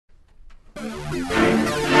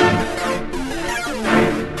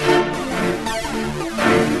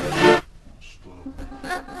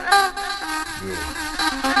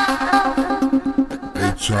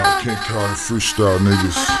Can't call it freestyle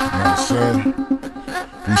niggas, you know what I'm saying?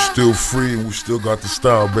 We still free and we still got the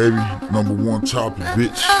style, baby. #1 topic,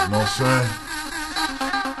 bitch, you know what I'm saying?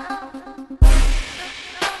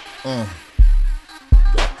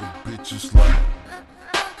 Got the bitches like,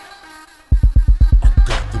 I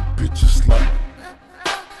got the bitches like,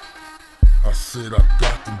 I said I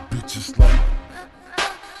got them bitches like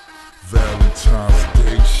Valentine's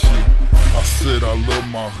Day shit. I said I love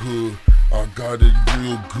my hood, I got it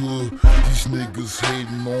real good. These niggas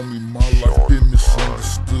hating on me, my life been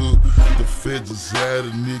misunderstood. The feds is at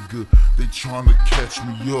a nigga, they tryna catch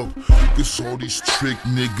me up. Guess all these trick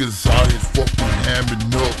niggas out here fucking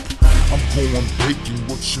hamming up. I'm going baking,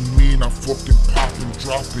 what you mean? I'm fucking popping,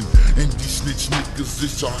 dropping. And these snitch niggas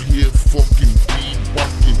is out here fucking weed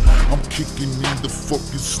walking. I'm kicking in the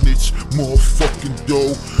fucking snitch motherfucking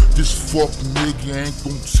dough. This fuck nigga ain't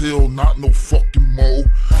gon' tell, not no fucking mo.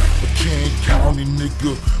 A Kane County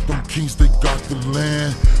nigga, them kings they got the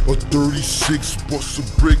land. A 36 bust a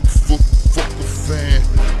brick, fuck a fan.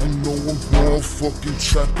 I know I'm going fucking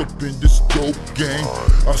trapped up in this dope game.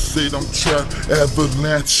 I said I'm trapped,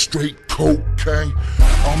 avalanche, straight cocaine.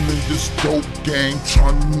 I'm in this dope game,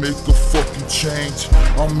 trying to make a fucking change.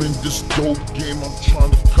 I'm in this dope game, I'm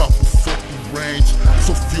trying to cop a fucking range.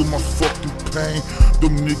 So feel my fucking pain,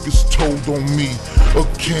 them niggas told on me. A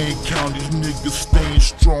Kane County nigga staying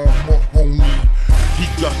strong, my homie. He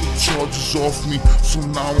got the charges off me, so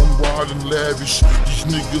now I'm riding lavish. These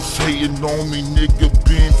niggas hating on me, nigga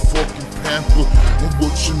being fucking pampered. And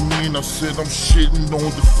what you mean? I said I'm shitting on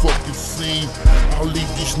the fucking scene. I'll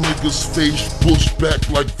leave these niggas face pushed back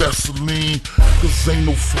like Vaseline. Cause ain't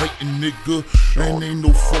no fighting, nigga, and ain't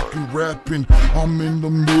no fucking rapping. I'm in the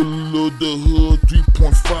middle of the hood,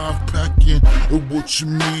 3.5 packing. And what you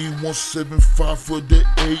mean? 175 for the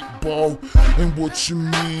 8-ball. And what you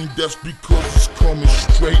mean? That's because it's coming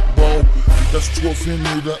straight, bro. That's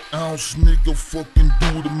 1200 an ounce, nigga, fucking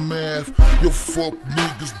do the math. Yo, fuck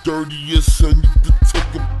niggas dirty as I need to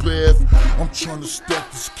take a bath. I'm tryna stack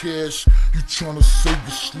this cash, you tryna save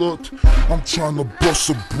a slut. I'm tryna bust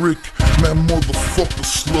a brick, man, motherfucker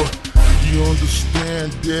slut. You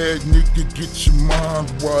understand that, nigga, get your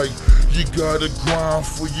mind right. You gotta grind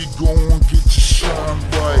for you go and get your shine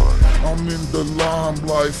right. I'm in the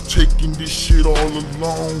limelight, taking this shit all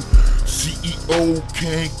alone. CEO,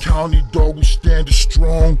 Kane County, dog, we standing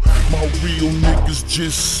strong. My real niggas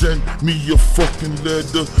just sent me a fucking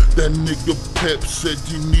letter. That nigga Pep said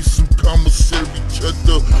he needs some commissary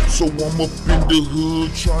cheddar. So I'm up in the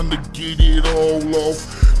hood trying to get it all off.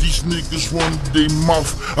 These niggas run their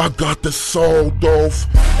mouth, I got that sawed off.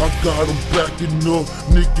 I got them backing up,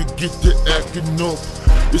 nigga get the acting up.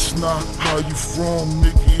 It's not how you from,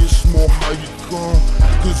 nigga, it's more how you come.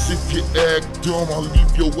 Cause if you act dumb, I'll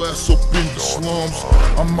leave your ass up in the slums.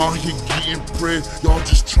 I'm out here getting bread, y'all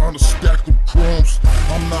just trying to stack them crumbs.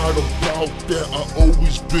 I'm not about that, I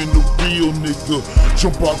always been a real nigga.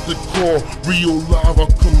 Jump out the car, real live, I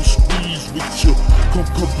come and squeeze with you. Come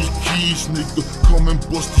these keys, nigga, come and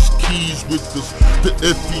bust these keys with us. The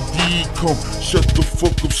FED come, shut the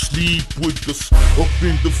fuck up, sleep with us. Up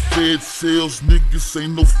in the Fed cells, niggas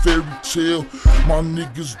ain't no fairy tale. My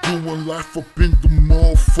niggas doing life up in the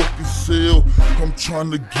motherfucking cell. I'm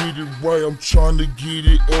trying to get it right, I'm trying to get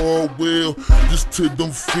it all well. Just to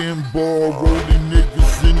them finball rolling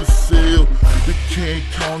niggas in the cell. The Kane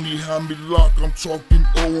County had me locked, I'm talking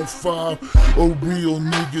 05. A real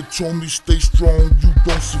nigga told me stay strong, you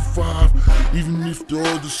don't survive. Even if the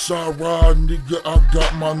other side ride, nigga, I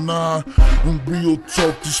got my 9. And real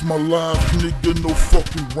talk, this my life, nigga, no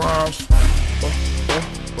fucking rhymes.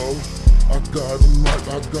 I got him like,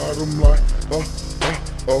 I got him like, I got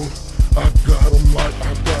him like, I got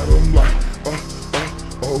him like,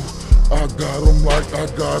 I got him like, I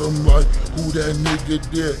got him like, who that nigga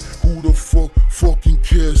there? Who the fucking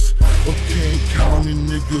cares? A Kane County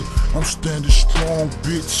nigga, I'm standing strong,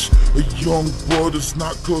 bitch. A young brother's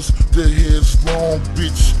not cause their hair's long,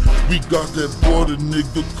 bitch. We got that brother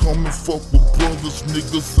nigga, come and fuck with brothers,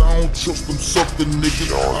 niggas. I don't trust them sucker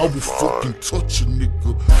niggas, I will fucking touch a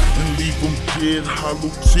nigga and leave them dead,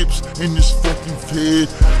 hollow tips in this fucking head.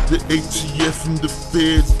 The ATF and the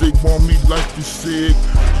feds, they want me like you said.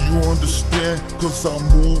 You understand? Cause I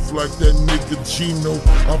move like that nigga Gino.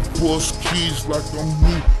 I bust keys like I'm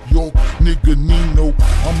New York, nigga Nino.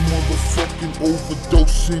 I'm motherfucking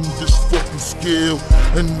overdosing this fucking scale.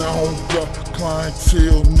 And I don't got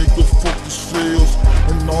clientele, nigga, fuck the sales.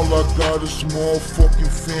 And all I got is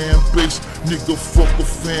motherfucking fan base. Nigga, fuck a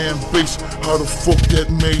fan base. How the fuck that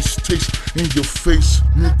mace taste in your face?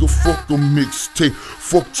 Nigga, fuck a mixtape.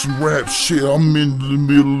 Fuck some rap shit. I'm in the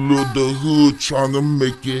middle of the hood trying to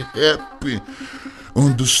make it happen.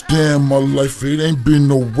 Understand my life, it ain't been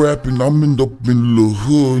no rapping. I'm in the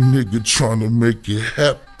hood, nigga, trying to make it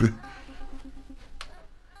happen.